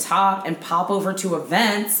Facebook at the top and pop over to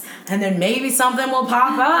events, and then maybe something will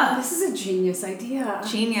pop up. This is a genius idea.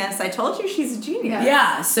 Genius. I told you she's a genius.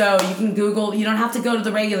 Yeah, so you can Google. You don't have to go to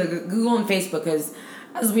the regular Google and Facebook because...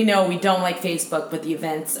 As we know, we don't like Facebook, but the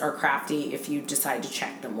events are crafty if you decide to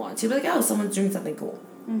check them once. You'll be like, oh, someone's doing something cool.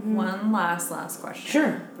 Mm-hmm. One last question.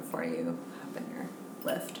 Sure. Before you hop in your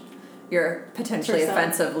Lyft. Your potentially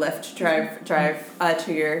offensive Lyft drive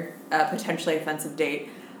to your potentially offensive date.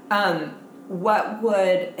 What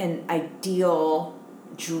would an ideal,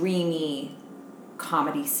 dreamy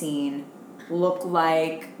comedy scene look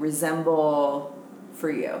like, resemble for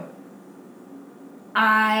you?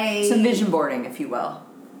 Some vision boarding, if you will.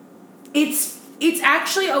 It's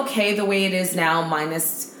actually okay the way it is now,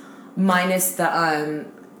 minus the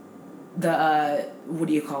what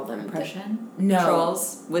do you call them? Impression? No.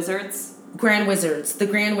 Trolls? Wizards? Grand Wizards. The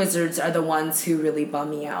Grand Wizards are the ones who really bum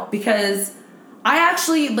me out because I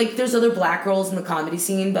actually there's other black girls in the comedy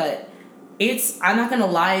scene, but I'm not gonna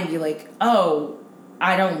lie and be like, oh,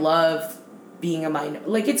 I don't love being a minor.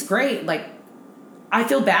 It's great. I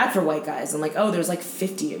feel bad for white guys. I'm like, oh, there's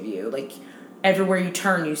 50 of you. Everywhere you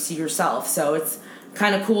turn, you see yourself. So it's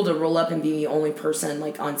kind of cool to roll up and be the only person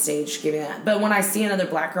on stage giving that. But when I see another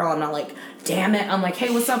black girl, I'm not like, damn it. I'm like, hey,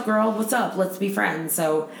 what's up, girl? What's up? Let's be friends.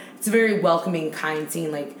 So it's a very welcoming, kind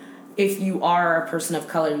scene. If you are a person of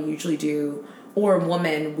color, you usually do, or a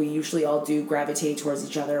woman, we usually all do gravitate towards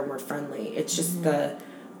each other and we're friendly. It's just the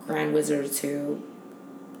Grand Wizards who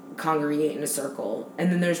congregate in a circle. And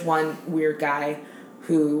then there's one weird guy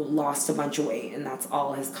who lost a bunch of weight, and that's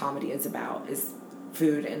all his comedy is about, is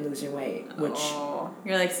food and losing weight, which... Oh,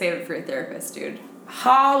 you're save it for your therapist, dude.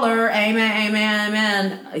 Holler,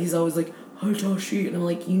 amen. He's always like, hi, Tashi. And I'm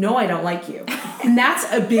like, I don't like you. And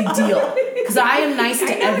that's a big deal. Because I am nice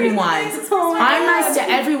to everyone. I'm nice to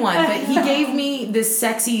everyone. But he gave me this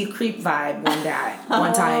sexy creep vibe one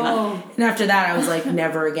time. And after that, I was like,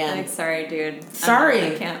 never again. Sorry, dude.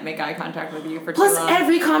 Sorry. I can't make eye contact with you for Plus, too long.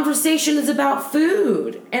 every conversation is about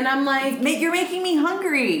food. And I'm like... You're making me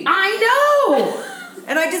hungry. I know!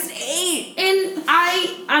 And I just ate. And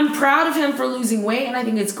I'm proud of him for losing weight, and I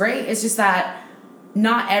think it's great. It's just that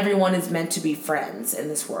not everyone is meant to be friends in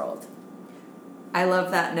this world. I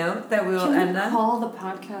love that note that we will end on. Call the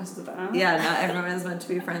podcast that. Yeah, not everyone is meant to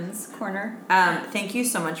be friends corner. Thank you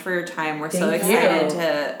so much for your time. We're so Thank excited you.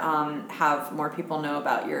 to have more people know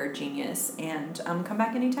about your genius, and come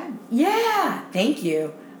back anytime. Yeah, thank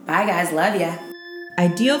you. Bye, guys. Love ya.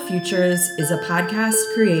 Ideal Futures is a podcast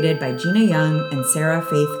created by Gina Young and Sarah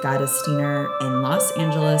Faith Gottesdiener in Los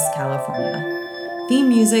Angeles, California. Theme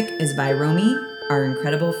music is by Romy, our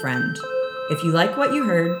incredible friend. If you like what you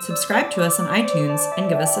heard, subscribe to us on iTunes and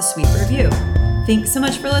give us a sweet review. Thanks so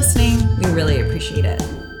much for listening. We really appreciate it.